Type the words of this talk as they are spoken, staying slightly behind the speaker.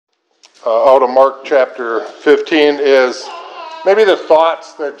out of Mark chapter 15 is maybe the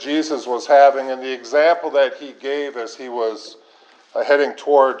thoughts that Jesus was having and the example that he gave as he was heading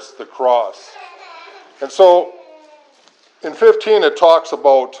towards the cross. And so in 15 it talks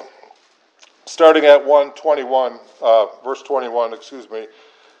about, starting at verse 21,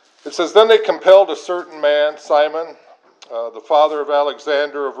 it says, "Then they compelled a certain man, Simon, the father of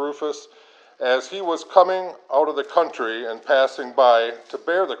Alexander of Rufus, as he was coming out of the country and passing by, to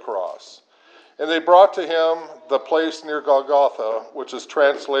bear the cross. And they brought to him the place near Golgotha, which is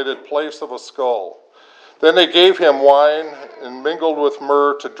translated place of a skull. Then they gave him wine and mingled with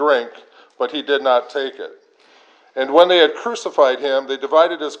myrrh to drink, but he did not take it. And when they had crucified him, they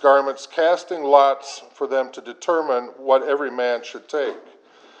divided his garments, casting lots for them to determine what every man should take.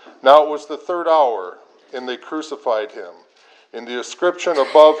 Now it was the third hour, and they crucified him. And the inscription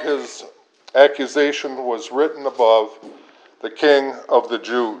above his accusation was written above, 'The King of the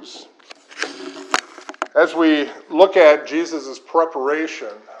Jews.'" As we look at Jesus'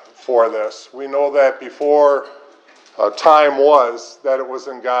 preparation for this, we know that before time was, that it was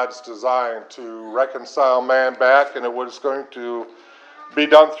in God's design to reconcile man back, and it was going to be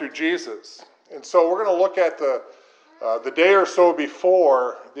done through Jesus. And so we're going to look at the day or so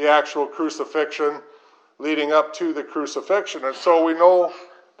before the actual crucifixion, leading up to the crucifixion. And so we know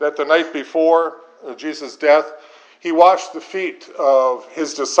that the night before Jesus' death, he washed the feet of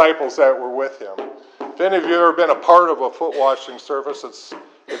his disciples that were with him. If any of you have ever been a part of a foot washing service,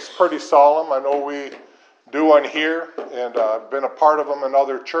 it's pretty solemn. I know we do one here, and I've been a part of them in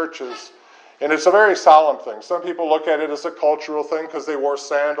other churches. And it's a very solemn thing. Some people look at it as a cultural thing because they wore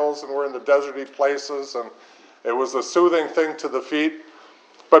sandals and were in the deserty places, and it was a soothing thing to the feet.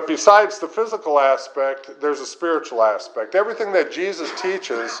 But besides the physical aspect, there's a spiritual aspect. Everything that Jesus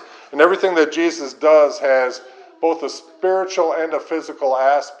teaches and everything that Jesus does has both a spiritual and a physical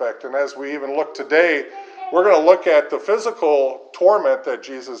aspect. And as we even look today, we're going to look at the physical torment that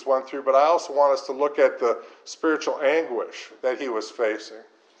Jesus went through, but I also want us to look at the spiritual anguish that he was facing.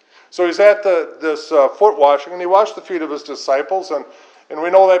 So he's at this foot washing, and he washed the feet of his disciples, and we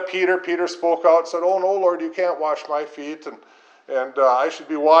know that Peter spoke out and said, "Oh no, Lord, you can't wash my feet, and I should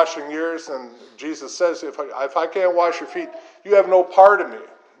be washing yours." And Jesus says, if I can't wash your feet, you have no part of me.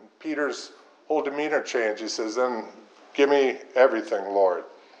 And Peter's whole demeanor changed. He says, "Then give me everything, Lord."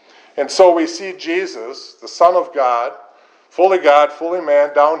 And so we see Jesus, the Son of God, fully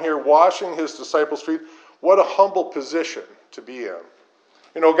man, down here washing his disciples' feet. What a humble position to be in.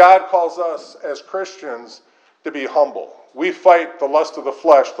 You know, God calls us as Christians to be humble. We fight the lust of the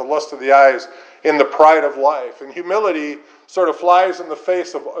flesh, the lust of the eyes, in the pride of life. And humility sort of flies in the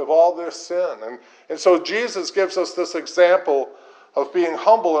face of all this sin. And so Jesus gives us this example of being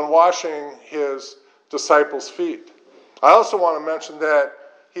humble and washing his disciples' feet. I also want to mention that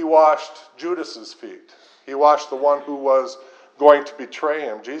he washed Judas's feet. He washed the one who was going to betray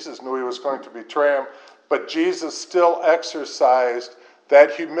him. Jesus knew he was going to betray him, but Jesus still exercised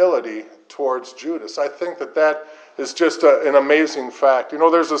that humility towards Judas. I think that is just an amazing fact. You know,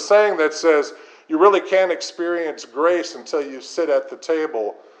 there's a saying that says, you really can't experience grace until you sit at the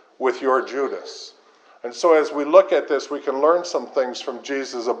table with your Judas. And so as we look at this, we can learn some things from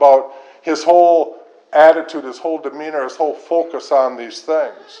Jesus about his whole attitude, his whole demeanor, his whole focus on these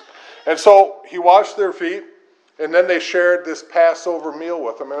things. And so he washed their feet, and then they shared this Passover meal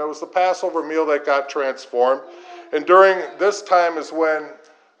with him. And it was the Passover meal that got transformed. And during this time is when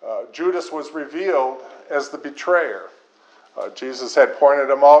Judas was revealed as the betrayer. Jesus had pointed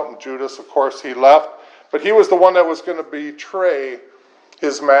him out, and Judas, of course, he left. But he was the one that was going to betray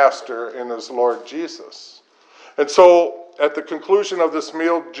his master and his Lord Jesus. And so at the conclusion of this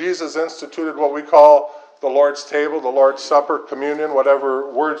meal, Jesus instituted what we call the Lord's table, the Lord's Supper, communion, whatever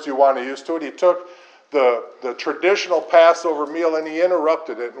words you want to use to it. He took the traditional Passover meal and he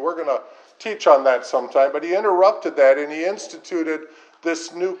interrupted it. And we're going to teach on that sometime. But he interrupted that and he instituted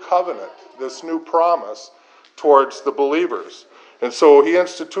this new covenant, this new promise towards the believers. And so he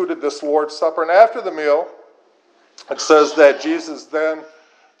instituted this Lord's Supper. And after the meal, it says that Jesus then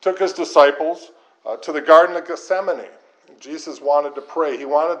took his disciples to the Garden of Gethsemane. Jesus wanted to pray. He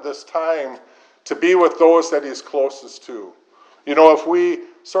wanted this time to be with those that he's closest to. You know, if we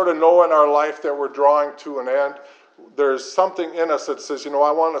sort of know in our life that we're drawing to an end, there's something in us that says, you know, I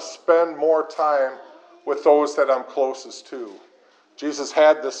want to spend more time with those that I'm closest to. Jesus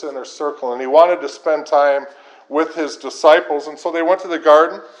had this inner circle, and he wanted to spend time with his disciples. And so they went to the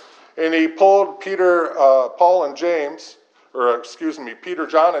garden, and he pulled Peter,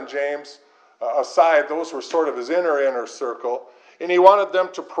 John, and James aside. Those were sort of his inner circle. And he wanted them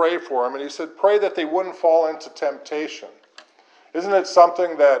to pray for him. And he said, pray that they wouldn't fall into temptation. Isn't it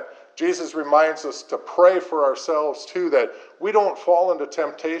something that Jesus reminds us to pray for ourselves too, that we don't fall into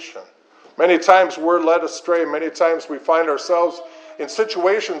temptation. Many times we're led astray. Many times we find ourselves in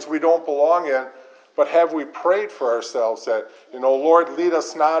situations we don't belong in. But have we prayed for ourselves that, Lord, lead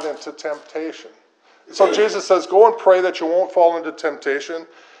us not into temptation? So Jesus says, go and pray that you won't fall into temptation.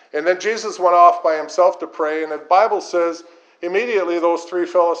 And then Jesus went off by himself to pray. And the Bible says immediately those three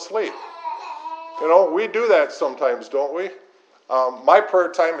fell asleep. We do that sometimes, don't we? My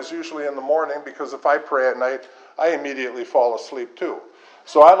prayer time is usually in the morning, because if I pray at night, I immediately fall asleep too.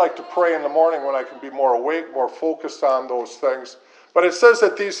 So I like to pray in the morning when I can be more awake, more focused on those things. But it says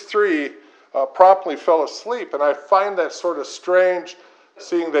that these three promptly fell asleep, and I find that sort of strange,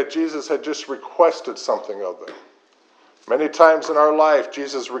 seeing that Jesus had just requested something of them. Many times in our life,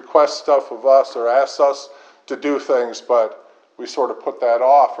 Jesus requests stuff of us or asks us to do things, but we sort of put that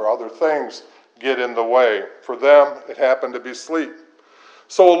off, or other things get in the way. For them, it happened to be sleep.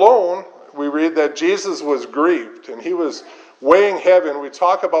 So alone, we read that Jesus was grieved, and he was weighing heavy. And we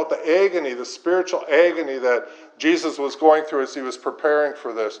talk about the agony, the spiritual agony that Jesus was going through as he was preparing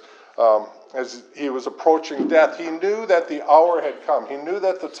for this. As he was approaching death, he knew that the hour had come. He knew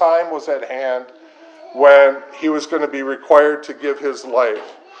that the time was at hand when he was going to be required to give his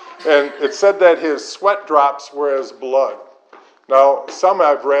life. And it said that his sweat drops were as blood. Now, some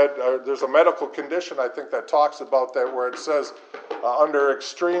I've read, there's a medical condition, I think, that talks about that, where it says under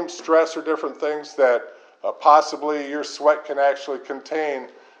extreme stress or different things that possibly your sweat can actually contain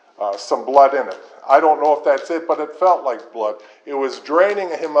some blood in it. I don't know if that's it, but it felt like blood. It was draining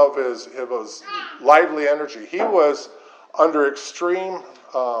him of his lively energy. He was under extreme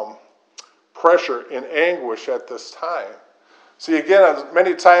pressure and anguish at this time. See, again,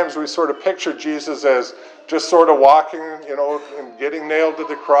 many times we sort of picture Jesus as just sort of walking, and getting nailed to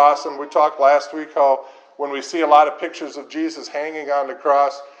the cross. And we talked last week how when we see a lot of pictures of Jesus hanging on the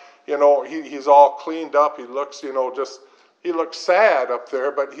cross, he's all cleaned up. He looks, he looks sad up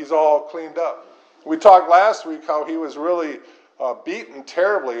there, but he's all cleaned up. We talked last week how he was really beaten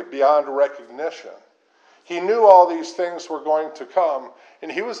terribly beyond recognition. He knew all these things were going to come,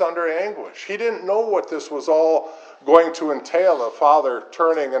 and he was under anguish. He didn't know what this was all going to entail, a father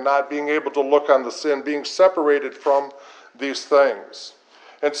turning and not being able to look on the sin, being separated from these things.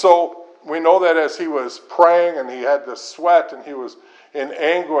 And so we know that as he was praying and he had this sweat and he was in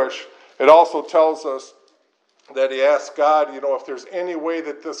anguish, it also tells us that he asked God, if there's any way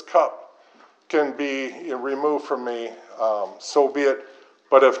that this cup can be removed from me, so be it.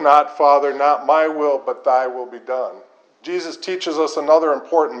 But if not, Father, not my will, but thy will be done. Jesus teaches us another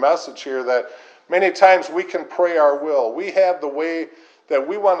important message here, that many times we can pray our will. We have the way that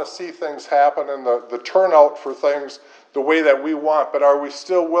we want to see things happen and the turnout for things the way that we want. But are we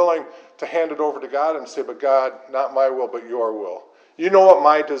still willing to hand it over to God and say, but God, not my will, but your will? You know what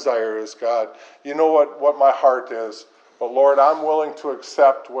my desire is, God. You know what my heart is. But Lord, I'm willing to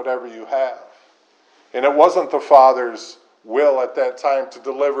accept whatever you have. And it wasn't the Father's will at that time to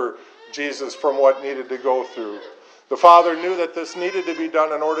deliver Jesus from what needed to go through. The Father knew that this needed to be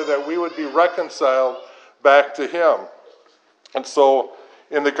done in order that we would be reconciled back to him. And so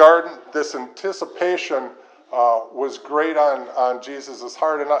in the garden, this anticipation was great on Jesus'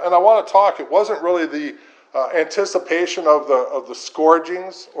 heart. And I want to talk, it wasn't really the anticipation of the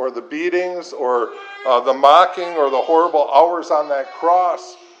scourgings or the beatings or the mocking or the horrible hours on that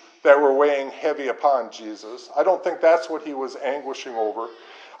cross that were weighing heavy upon Jesus. I don't think that's what he was anguishing over.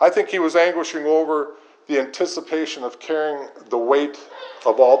 I think he was anguishing over the anticipation of carrying the weight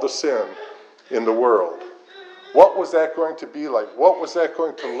of all the sin in the world. What was that going to be like? What was that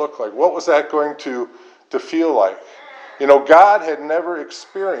going to look like? What was that going to feel like? God had never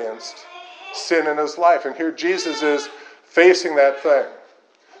experienced sin in his life, and here Jesus is facing that thing.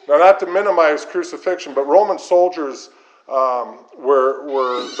 Now, not to minimize crucifixion, but Roman soldiers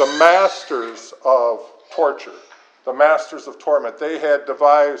were the masters of torture, the masters of torment. They had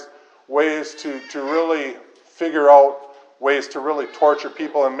devised ways to really figure out ways to really torture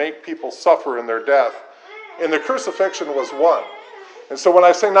people and make people suffer in their death. And the crucifixion was one. And so when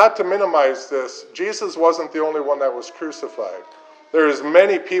I say not to minimize this, Jesus wasn't the only one that was crucified. There's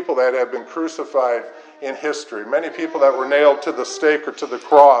many people that have been crucified in history, many people that were nailed to the stake or to the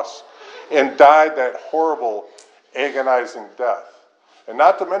cross and died that horrible, agonizing death. And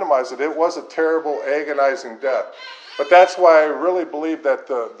not to minimize it, it was a terrible, agonizing death. But that's why I really believe that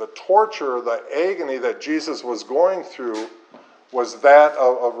the torture, the agony that Jesus was going through was that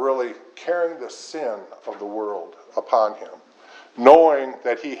of really carrying the sin of the world upon him, knowing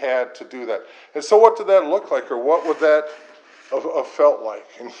that he had to do that. And so what did that look like, or what would that have felt like?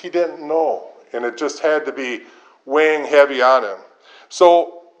 And he didn't know, and it just had to be weighing heavy on him.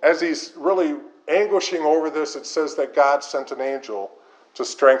 So as he's really anguishing over this, it says that God sent an angel to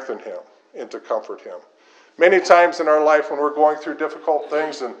strengthen him and to comfort him. Many times in our life when we're going through difficult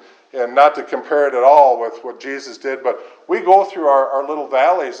things, and not to compare it at all with what Jesus did, but we go through our little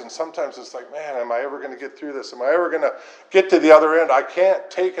valleys, and sometimes it's like, man, am I ever going to get through this? Am I ever going to get to the other end? I can't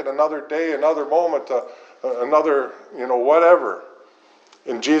take it another day, another moment, another, whatever.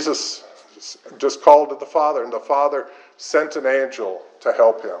 And Jesus just called to the Father, and the Father sent an angel to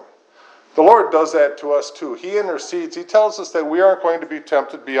help him. The Lord does that to us too. He intercedes. He tells us that we aren't going to be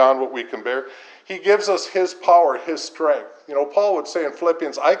tempted beyond what we can bear. He gives us his power, his strength. Paul would say in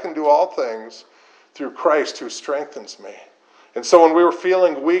Philippians, I can do all things through Christ who strengthens me. And so when we're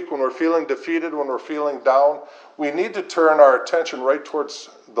feeling weak, when we're feeling defeated, when we're feeling down, we need to turn our attention right towards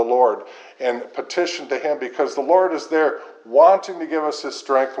the Lord and petition to him, because the Lord is there wanting to give us his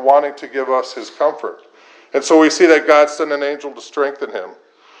strength, wanting to give us his comfort. And so we see that God sent an angel to strengthen him.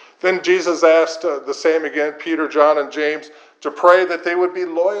 Then Jesus asked the same again, Peter, John, and James, to pray that they would be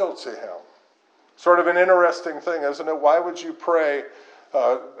loyal to him. Sort of an interesting thing, isn't it? Why would you pray,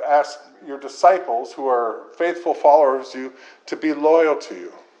 ask your disciples who are faithful followers of you to be loyal to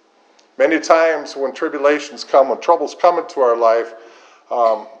you? Many times when tribulations come, when troubles come into our life,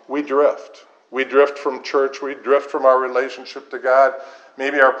 we drift. We drift from church. We drift from our relationship to God.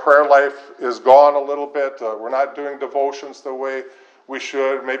 Maybe our prayer life is gone a little bit. We're not doing devotions the way we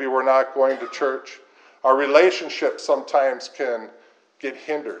should. Maybe we're not going to church. Our relationship sometimes can get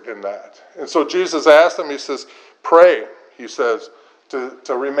hindered in that. And so Jesus asked them, he says, pray, he says,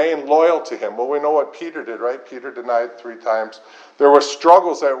 to remain loyal to him. Well, we know what Peter did, right? Peter denied 3 times. There were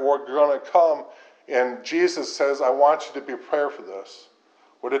struggles that were going to come, and Jesus says, I want you to be prepared for this.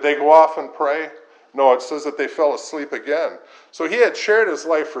 Well, did they go off and pray? No, it says that they fell asleep again. So he had shared his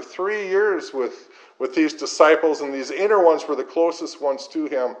life for 3 years with these disciples, and these inner ones were the closest ones to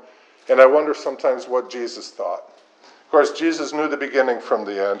him. And I wonder sometimes what Jesus thought. Of course, Jesus knew the beginning from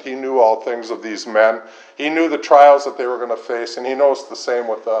the end. He knew all things of these men. He knew the trials that they were going to face, and he knows the same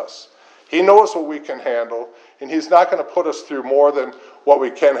with us. He knows what we can handle, and he's not going to put us through more than what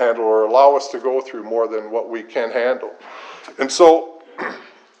we can handle, or allow us to go through more than what we can handle. And so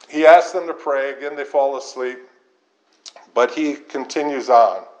he asks them to pray. Again, they fall asleep, but he continues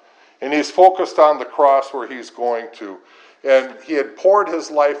on. And he's focused on the cross where he's going to. And he had poured his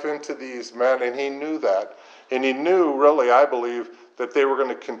life into these men, and he knew that. And he knew, really, I believe, that they were going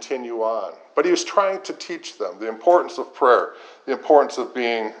to continue on. But he was trying to teach them the importance of prayer, the importance of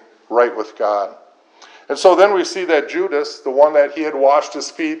being right with God. And so then we see that Judas, the one that he had washed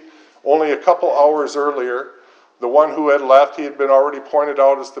his feet only a couple hours earlier, the one who had left, he had been already pointed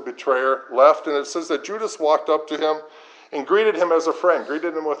out as the betrayer, left. And it says that Judas walked up to him and greeted him as a friend,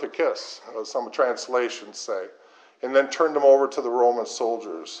 greeted him with a kiss, some translations say, and then turned him over to the Roman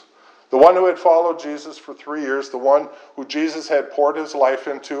soldiers. The one who had followed Jesus for 3 years, the one who Jesus had poured his life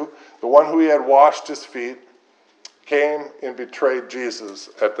into, the one who he had washed his feet, came and betrayed Jesus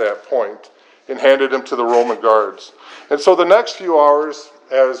at that point and handed him to the Roman guards. And so the next few hours,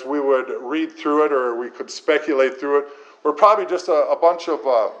 as we would read through it or we could speculate through it, were probably just a bunch of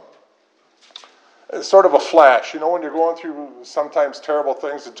sort of a flash. When you're going through sometimes terrible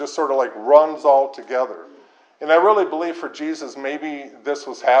things, it just sort of like runs all together. And I really believe for Jesus, maybe this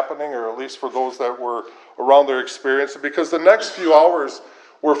was happening, or at least for those that were around their experience, because the next few hours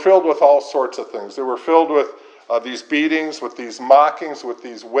were filled with all sorts of things. They were filled with these beatings, with these mockings, with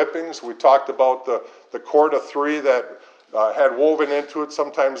these whippings. We talked about the cord of 3 that had woven into it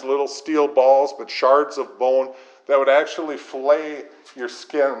sometimes little steel balls, but shards of bone that would actually fillet your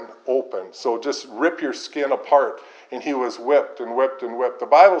skin open. So just rip your skin apart. And he was whipped and whipped and whipped. The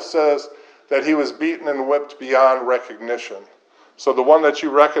Bible says that he was beaten and whipped beyond recognition. So the one that you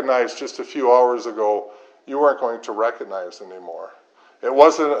recognized just a few hours ago, you weren't going to recognize anymore. It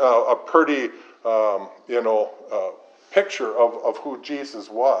wasn't a pretty, picture of who Jesus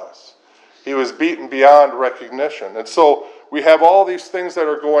was. He was beaten beyond recognition. And so we have all these things that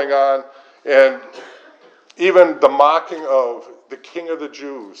are going on, and even the mocking of the King of the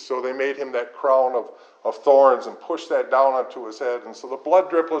Jews. So they made him that crown of thorns and pushed that down onto his head. And so the blood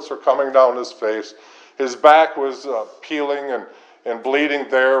driplets are coming down his face. His back was peeling and bleeding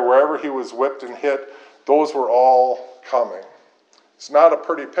there. Wherever he was whipped and hit, those were all coming. It's not a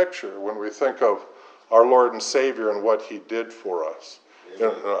pretty picture when we think of our Lord and Savior and what he did for us.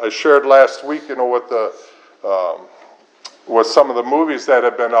 I shared last week, with some of the movies that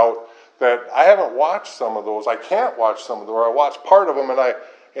have been out, that I haven't watched some of those. I can't watch some of them, or I watched part of them,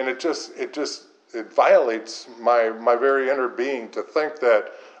 and it violates my very inner being to think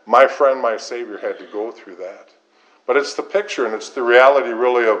that my friend, my Savior, had to go through that. But it's the picture and it's the reality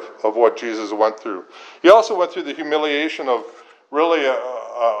really of what Jesus went through. He also went through the humiliation of really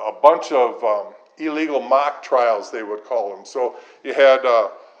a bunch of illegal mock trials, they would call them. So you had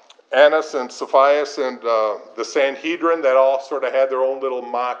Annas and Sapphira and the Sanhedrin that all sort of had their own little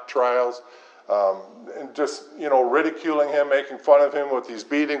mock trials. And just, ridiculing him, making fun of him with these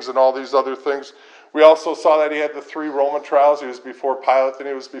beatings and all these other things. We also saw that he had the 3 Roman trials. He was before Pilate, and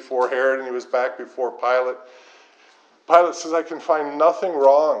he was before Herod, and he was back before Pilate. Pilate says, I can find nothing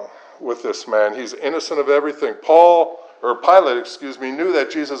wrong with this man. He's innocent of everything. Pilate, knew that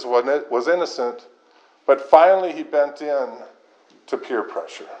Jesus was innocent, but finally he bent in to peer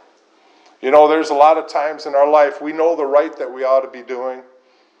pressure. There's a lot of times in our life we know the right that we ought to be doing,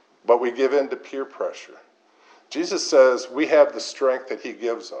 but we give in to peer pressure. Jesus says we have the strength that he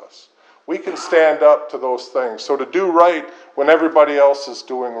gives us. We can stand up to those things. So to do right when everybody else is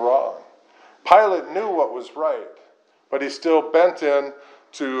doing wrong. Pilate knew what was right, but he still bent in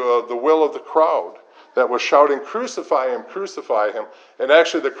to the will of the crowd that was shouting, crucify him, crucify him. And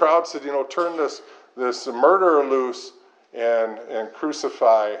actually the crowd said, turn this murderer loose and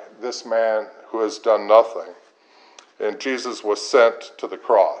crucify this man who has done nothing. And Jesus was sent to the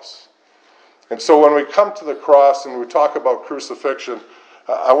cross. And so when we come to the cross and we talk about crucifixion,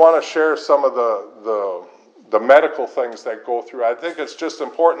 I want to share some of the medical things that go through. I think it's just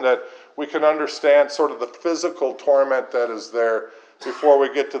important that we can understand sort of the physical torment that is there before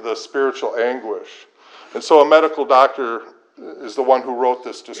we get to the spiritual anguish. And so a medical doctor is the one who wrote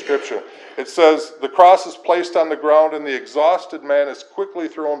this description. It says, the cross is placed on the ground and the exhausted man is quickly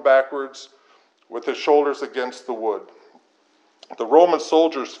thrown backwards with his shoulders against the wood. The Roman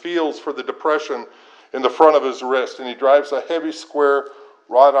soldier feels for the depression in the front of his wrist, and he drives a heavy square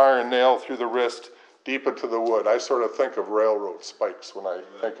wrought iron nail through the wrist deep into the wood. I sort of think of railroad spikes when I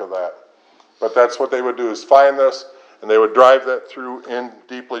think of that. But that's what they would do, is find this, and they would drive that through in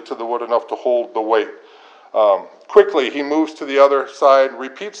deeply to the wood enough to hold the weight. Quickly, he moves to the other side,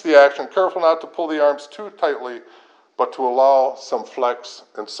 repeats the action, careful not to pull the arms too tightly, but to allow some flex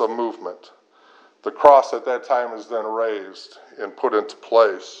and some movement. The cross at that time is then raised and put into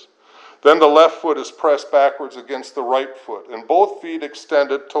place. Then the left foot is pressed backwards against the right foot, and both feet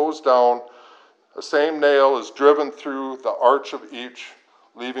extended, toes down. The same nail is driven through the arch of each,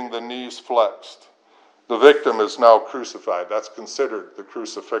 leaving the knees flexed. The victim is now crucified. That's considered the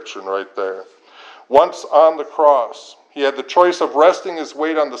crucifixion right there. Once on the cross, he had the choice of resting his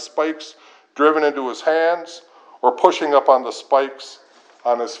weight on the spikes driven into his hands or pushing up on the spikes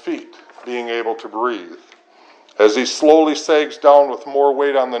on his feet, being able to breathe. As he slowly sags down with more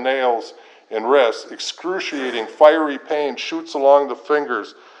weight on the nails and wrists, excruciating fiery pain shoots along the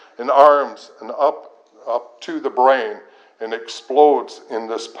fingers and arms and up to the brain and explodes in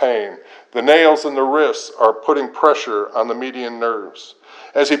this pain. The nails in the wrists are putting pressure on the median nerves.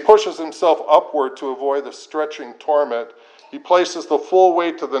 As he pushes himself upward to avoid the stretching torment, he places the full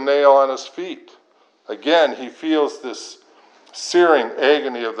weight of the nail on his feet. Again, he feels this searing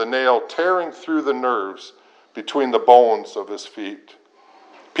agony of the nail tearing through the nerves between the bones of his feet.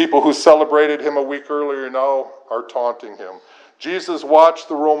 People who celebrated him a week earlier now are taunting him. Jesus watched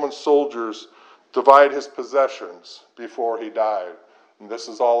the Roman soldiers divide his possessions before he died. And this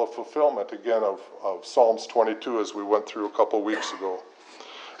is all a fulfillment, again, of Psalms 22, as we went through a couple weeks ago.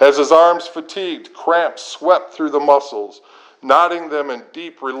 As his arms fatigued, cramps swept through the muscles, knotting them in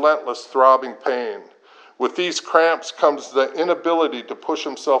deep, relentless, throbbing pain. With these cramps comes the inability to push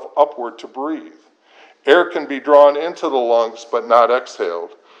himself upward to breathe. Air can be drawn into the lungs, but not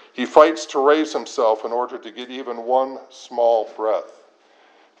exhaled. He fights to raise himself in order to get even one small breath.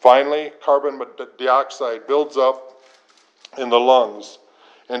 Finally, carbon dioxide builds up in the lungs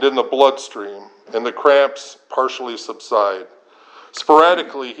and in the bloodstream, and the cramps partially subside.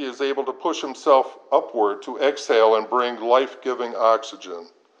 Sporadically, he is able to push himself upward to exhale and bring life-giving oxygen.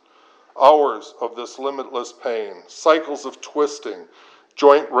 Hours of this limitless pain, cycles of twisting,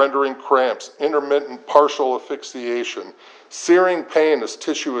 joint-rendering cramps, intermittent partial asphyxiation, searing pain as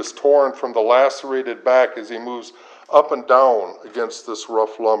tissue is torn from the lacerated back as he moves up and down against this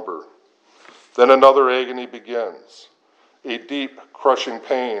rough lumber. Then another agony begins. A deep, crushing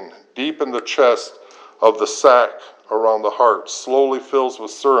pain, deep in the chest of the sac around the heart, slowly fills with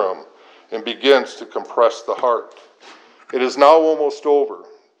serum and begins to compress the heart. It is now almost over.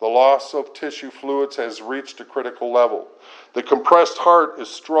 The loss of tissue fluids has reached a critical level. The compressed heart is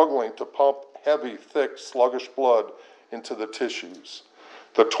struggling to pump heavy, thick, sluggish blood into the tissues.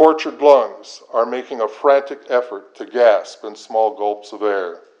 The tortured lungs are making a frantic effort to gasp in small gulps of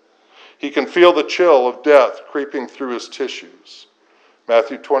air. He can feel the chill of death creeping through his tissues.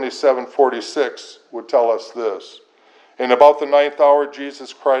 Matthew 27:46 would tell us this. And about the 9th hour,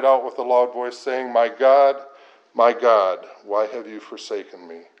 Jesus cried out with a loud voice, saying, my God, why have you forsaken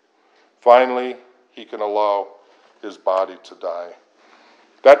me? Finally, he can allow his body to die.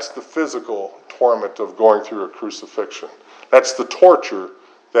 That's the physical torment of going through a crucifixion. That's the torture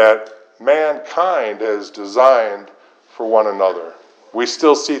that mankind has designed for one another. We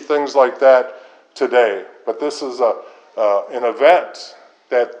still see things like that today, but this is an event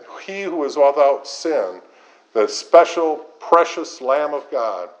that he who is without sin, the special, precious Lamb of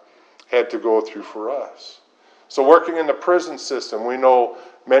God, had to go through for us. So working in the prison system, we know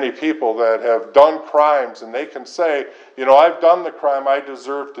many people that have done crimes, and they can say, I've done the crime, I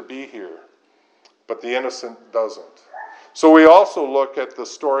deserve to be here. But the innocent doesn't. So we also look at the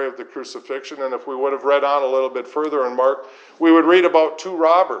story of the crucifixion, and if we would have read on a little bit further in Mark, we would read about 2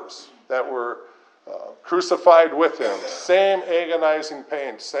 robbers that were crucified with him. Same agonizing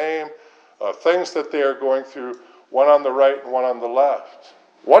pain, same things that they are going through, one on the right and one on the left.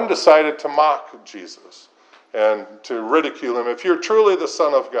 One decided to mock Jesus and to ridicule him. If you're truly the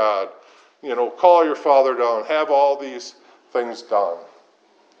Son of God, call your Father down, have all these things done.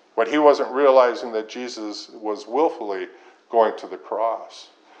 But he wasn't realizing that Jesus was willfully going to the cross.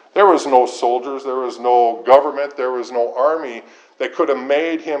 There was no soldiers, there was no government, there was no army that could have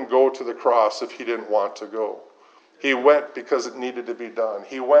made him go to the cross if he didn't want to go. He went because it needed to be done.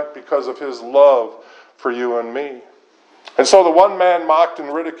 He went because of his love for you and me. And so the one man mocked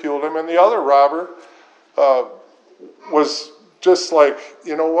and ridiculed him, and the other robber was just like,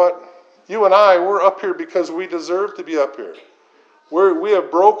 you know what? You and I, we're up here because we deserve to be up here. We have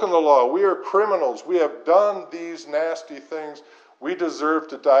broken the law. We are criminals. We have done these nasty things. We deserve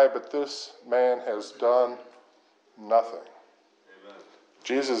to die, but this man has done nothing. Amen.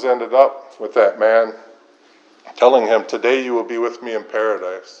 Jesus ended up with that man, telling him, today you will be with me in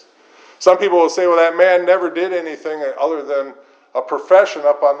paradise. Some people will say, well, that man never did anything other than a profession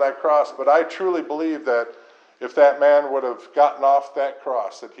up on that cross. But I truly believe that if that man would have gotten off that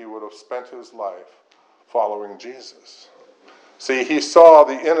cross, that he would have spent his life following Jesus. See, he saw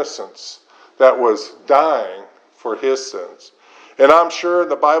the innocence that was dying for his sins. And I'm sure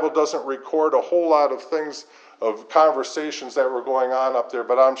the Bible doesn't record a whole lot of things, of conversations that were going on up there,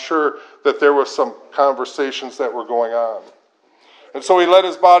 but I'm sure that there were some conversations that were going on. And so he let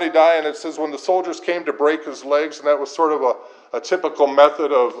his body die, and it says when the soldiers came to break his legs, and that was sort of a typical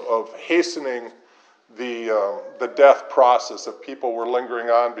method of hastening the death process. If people were lingering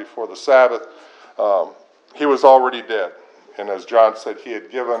on before the Sabbath, he was already dead. And as John said, he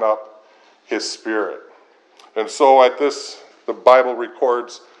had given up his spirit. And so at this, the Bible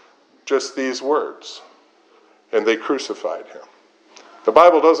records just these words, and they crucified him. The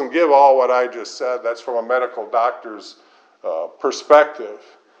Bible doesn't give all what I just said. That's from a medical doctor's perspective.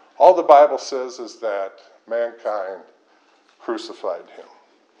 All the Bible says is that mankind crucified him.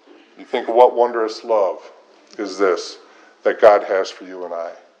 You think of what wondrous love is this that God has for you and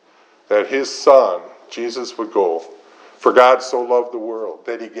I. That his Son, Jesus, would go. For God so loved the world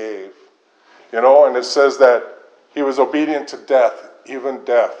that he gave. And it says that he was obedient to death, even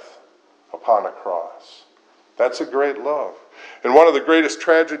death upon a cross. That's a great love. And one of the greatest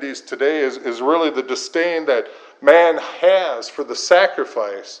tragedies today is really the disdain that man has for the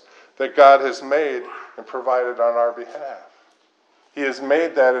sacrifice that God has made and provided on our behalf. He has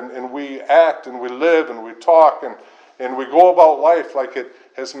made that, and we act and we live and we talk and we go about life like it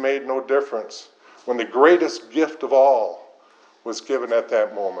has made no difference, when the greatest gift of all was given at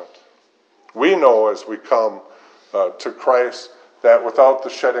that moment. We know as we come to Christ that without the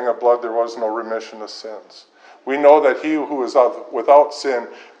shedding of blood there was no remission of sins. We know that he who is without sin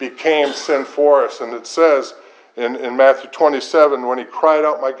became sin for us. And it says in Matthew 27, when he cried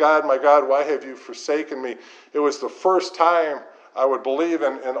out, my God, why have you forsaken me? It was the first time, I would believe,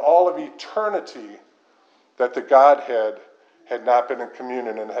 in all of eternity that the Godhead had not been in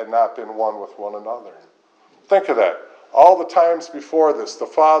communion and had not been one with one another. Think of that. All the times before this, the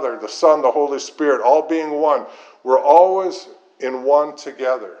Father, the Son, the Holy Spirit, all being one, were always in one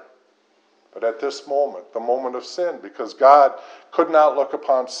together. But at this moment, the moment of sin, because God could not look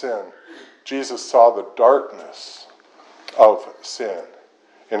upon sin, Jesus saw the darkness of sin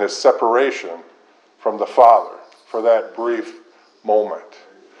in his separation from the Father for that brief moment.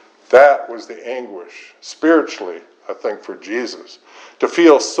 That was the anguish, spiritually, I think, for Jesus. To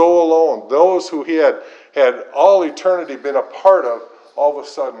feel so alone. Those who he had all eternity been a part of, all of a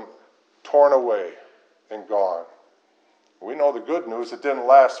sudden torn away and gone. We know the good news. It didn't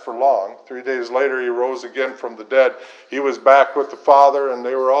last for long. 3 days later, he rose again from the dead. He was back with the Father, and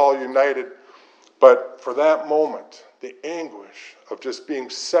they were all united. But for that moment, the anguish of just being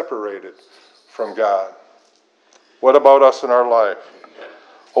separated from God. What about us in our life?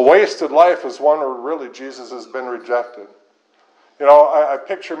 A wasted life is one where really Jesus has been rejected. You know, I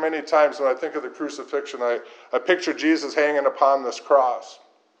picture many times when I think of the crucifixion, I picture Jesus hanging upon this cross.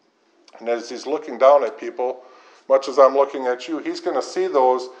 And as he's looking down at people, much as I'm looking at you, he's going to see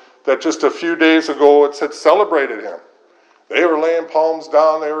those that just a few days ago it had celebrated him. They were laying palms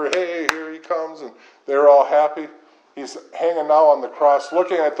down. They were, hey, here he comes. And they were all happy. He's hanging now on the cross,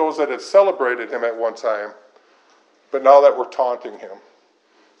 looking at those that had celebrated him at one time, but now that were taunting him.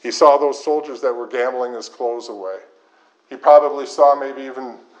 He saw those soldiers that were gambling his clothes away. He probably saw maybe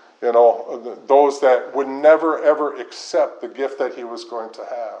even, those that would never, ever accept the gift that he was going to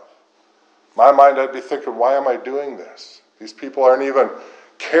have. In my mind, I'd be thinking, why am I doing this? These people aren't even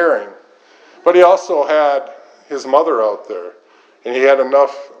caring. But he also had his mother out there, and he had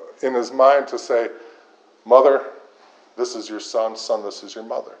enough in his mind to say, Mother, this is your son. Son, this is your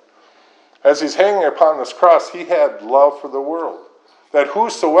mother. As he's hanging upon this cross, he had love for the world. That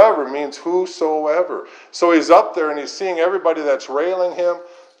whosoever means whosoever. So he's up there and he's seeing everybody that's railing him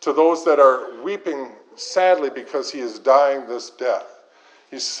to those that are weeping sadly because he is dying this death.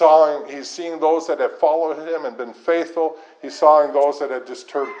 He's seeing those that have followed him and been faithful. He's seeing those that had just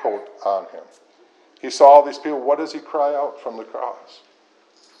turned coat on him. He saw all these people. What does he cry out from the cross?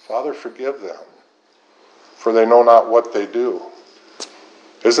 Father, forgive them, for they know not what they do.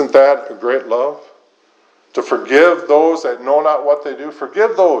 Isn't that a great love? To forgive those that know not what they do.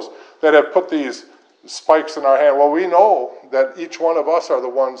 Forgive those that have put these spikes in our hand. Well, we know that each one of us are the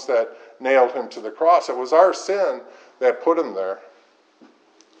ones that nailed him to the cross. It was our sin that put him there.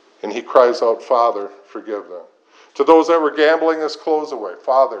 And he cries out, Father, forgive them. To those that were gambling his clothes away,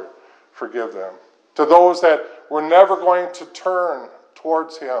 Father, forgive them. To those that were never going to turn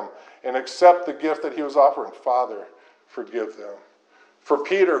towards him and accept the gift that he was offering, Father, forgive them. For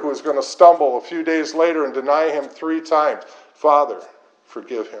Peter, who is going to stumble a few days later and deny him 3 times, Father,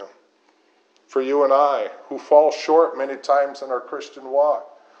 forgive him. For you and I, who fall short many times in our Christian walk,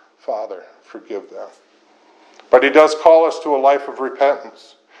 Father, forgive them. But he does call us to a life of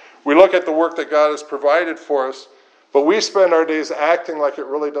repentance. We look at the work that God has provided for us, but we spend our days acting like it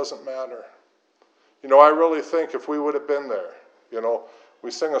really doesn't matter. I really think if we would have been there, we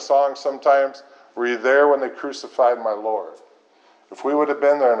sing a song sometimes, were you there when they crucified my Lord? If we would have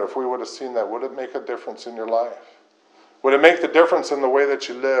been there and if we would have seen that, would it make a difference in your life? Would it make the difference in the way that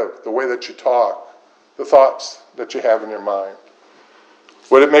you live, the way that you talk, the thoughts that you have in your mind?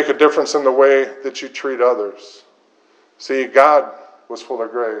 Would it make a difference in the way that you treat others? See, God was full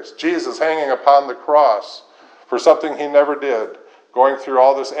of grace. Jesus hanging upon the cross for something he never did, going through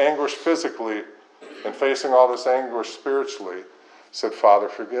all this anguish physically and facing all this anguish spiritually, said, Father,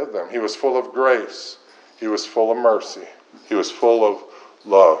 forgive them. He was full of grace. He was full of mercy. He was full of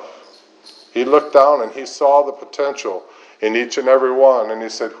love. He looked down and he saw the potential in each and every one, and he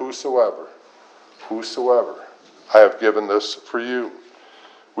said, whosoever, I have given this for you.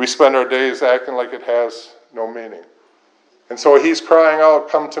 We spend our days acting like it has no meaning. And so he's crying out,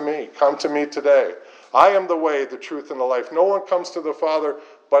 come to me today. I am the way, the truth, and the life. No one comes to the Father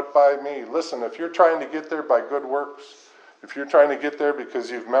but by me. Listen, if you're trying to get there by good works, if you're trying to get there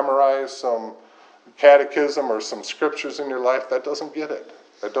because you've memorized some catechism or some scriptures in your life, that doesn't get it.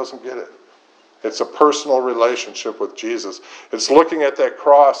 It's a personal relationship with Jesus. It's looking at that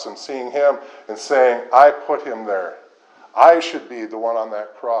cross and seeing him and saying, I put him there. I should be the one on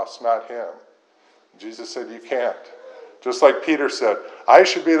that cross, not him. Jesus said, you can't. Just like Peter said, I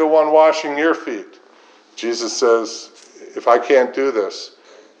should be the one washing your feet. Jesus says, if I can't do this,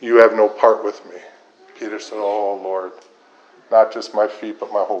 you have no part with me. Peter said, oh, Lord, not just my feet,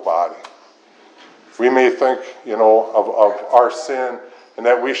 but my whole body. We may think, of our sin and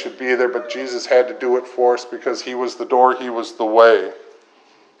that we should be there, but Jesus had to do it for us because he was the door, he was the way.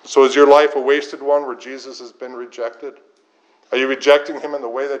 So is your life a wasted one where Jesus has been rejected? Are you rejecting him in the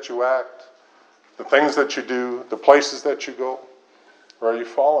way that you act, the things that you do, the places that you go? Or are you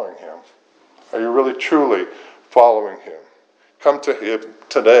following him? Are you really, truly following him? Come to him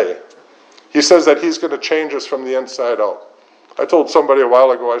today. He says that he's going to change us from the inside out. I told somebody a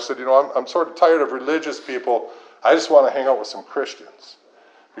while ago, I said, I'm sort of tired of religious people. I just want to hang out with some Christians.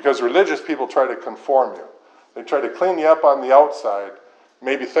 Because religious people try to conform you. They try to clean you up on the outside,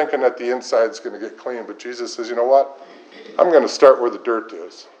 maybe thinking that the inside's going to get clean. But Jesus says, you know what? I'm going to start where the dirt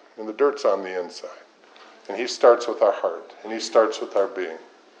is. And the dirt's on the inside. And he starts with our heart. And he starts with our being.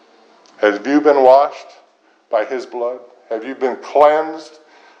 Have you been washed by his blood? Have you been cleansed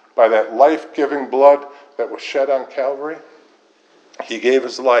by that life-giving blood that was shed on Calvary? He gave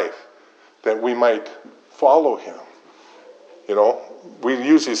his life that we might follow him. We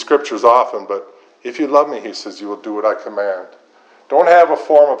use these scriptures often, but If you love me, he says, you will do what I command. Don't have a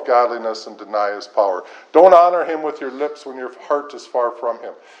form of godliness and deny his power. Don't honor him with your lips when your heart is far from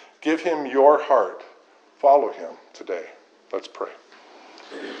him. Give him your heart. Follow him today. Let's pray.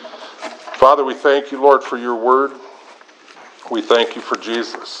 Father, we thank you, Lord, for your word. We thank you for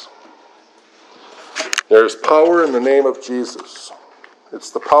Jesus. There is power in the name of Jesus.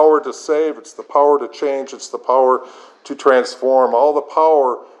 It's the power to save. It's the power to change. It's the power to transform. All the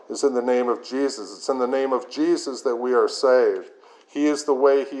power is in the name of Jesus. It's in the name of Jesus that we are saved. He is the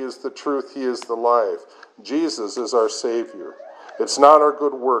way. He is the truth. He is the life. Jesus is our Savior. It's not our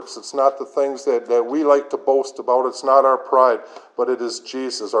good works. It's not the things that we like to boast about. It's not our pride, but it is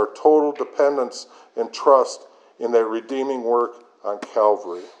Jesus, our total dependence and trust in that redeeming work on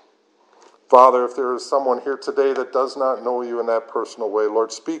Calvary. Father, if there is someone here today that does not know you in that personal way,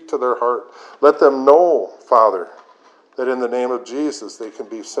 Lord, speak to their heart. Let them know, Father, that in the name of Jesus they can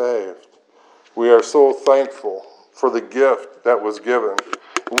be saved. We are so thankful for the gift that was given.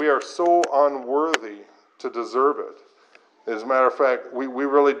 We are so unworthy to deserve it. As a matter of fact, we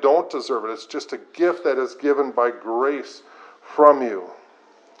really don't deserve it. It's just a gift that is given by grace from you.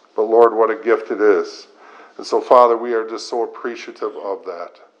 But Lord, what a gift it is. And so, Father, we are just so appreciative of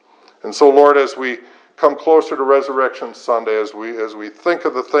that. And so, Lord, as we come closer to Resurrection Sunday, as we think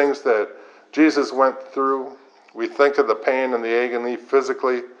of the things that Jesus went through, we think of the pain and the agony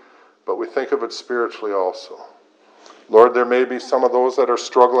physically, but we think of it spiritually also. Lord, there may be some of those that are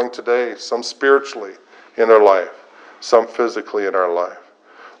struggling today, some spiritually in their life, some physically in our life.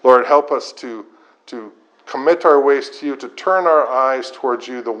 Lord, help us to commit our ways to you, to turn our eyes towards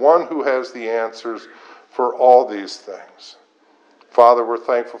you, the one who has the answers for all these things. Father, we're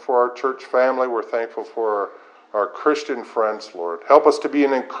thankful for our church family. We're thankful for our Christian friends, Lord. Help us to be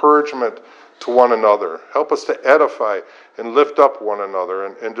an encouragement to one another. Help us to edify and lift up one another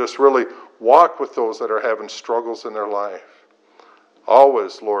and just really walk with those that are having struggles in their life.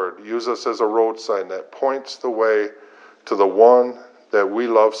 Always, Lord, use us as a road sign that points the way to the one that we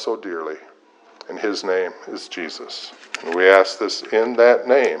love so dearly. And his name is Jesus. And we ask this in that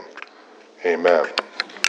name. Amen.